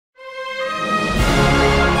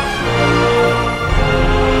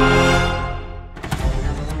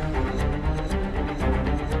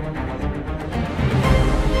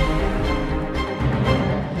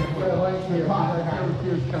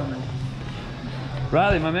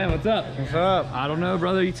Riley, my man, what's up? What's up? I don't know,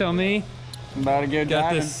 brother. You tell me. I'm about to go Got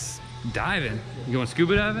diving. this diving. You going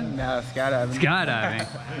scuba diving? No, skydiving.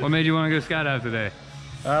 Skydiving. What made you want to go skydive today?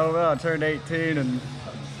 I don't know. I turned 18 and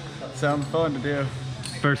something fun to do.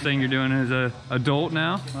 First thing you're doing as a adult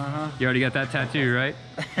now? Uh-huh. You already got that tattoo, right?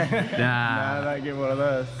 Nah, I might get one of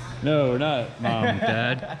those. No, we're not, Mom,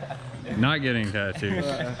 Dad. Not getting tattoos.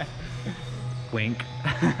 Wink.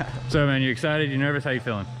 So, man, you excited? You nervous? How you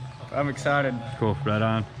feeling? I'm excited. Cool, right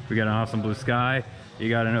on. We got an awesome blue sky. You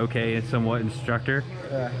got an okay and somewhat instructor.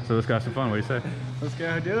 Yeah. So let's go have some fun. What do you say? Let's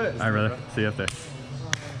go do it. All right, brother. See you up there.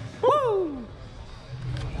 Woo!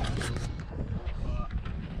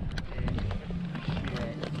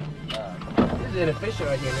 This is inefficient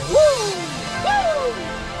right here, man. Woo! Woo!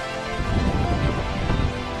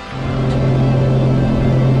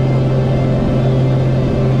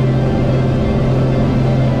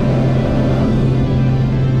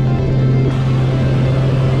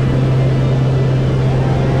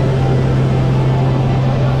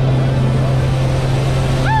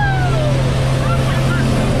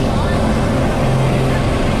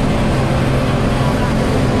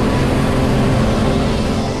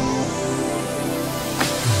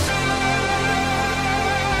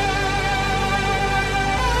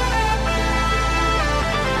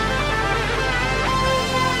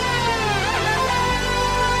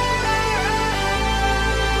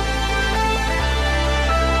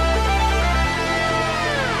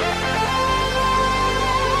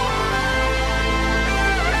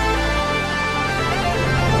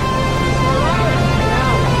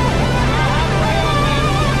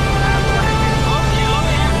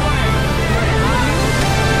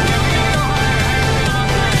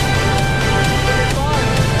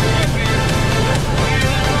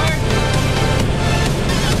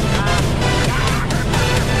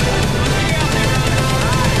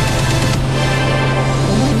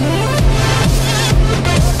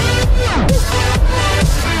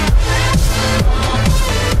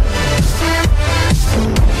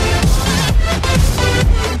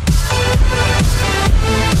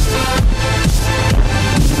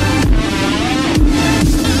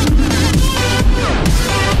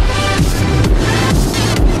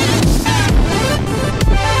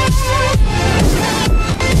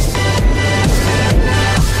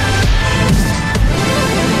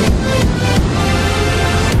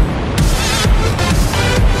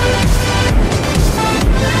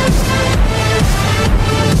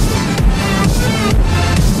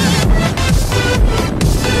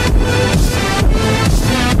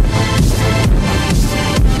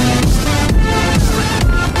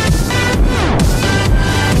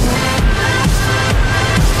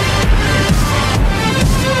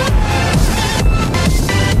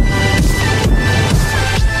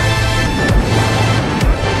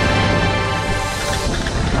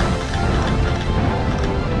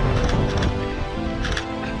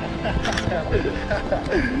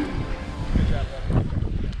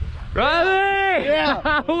 Riley! Yeah!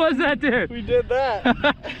 How was that, dude? We did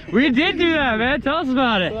that. We did do that, man. Tell us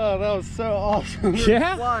about it. Oh, that was so awesome.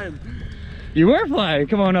 Yeah? Flying. You were flying.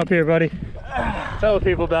 Come on up here, buddy. Tell the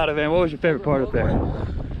people about it, man. What was your favorite part up there?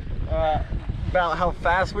 About how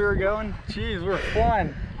fast we were going. Jeez, we were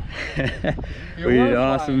flying. We did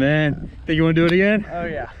awesome, man. Think you want to do it again? Oh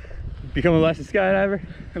yeah. Become a licensed skydiver?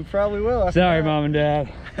 I probably will. Sorry, Mom and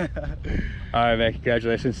Dad. All right, man.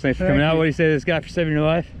 Congratulations. Thanks for coming out. What do you say to this guy for saving your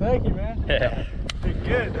life? Thank you, man. Yeah. Did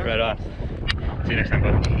good. Right on. See you next time,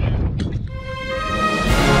 buddy.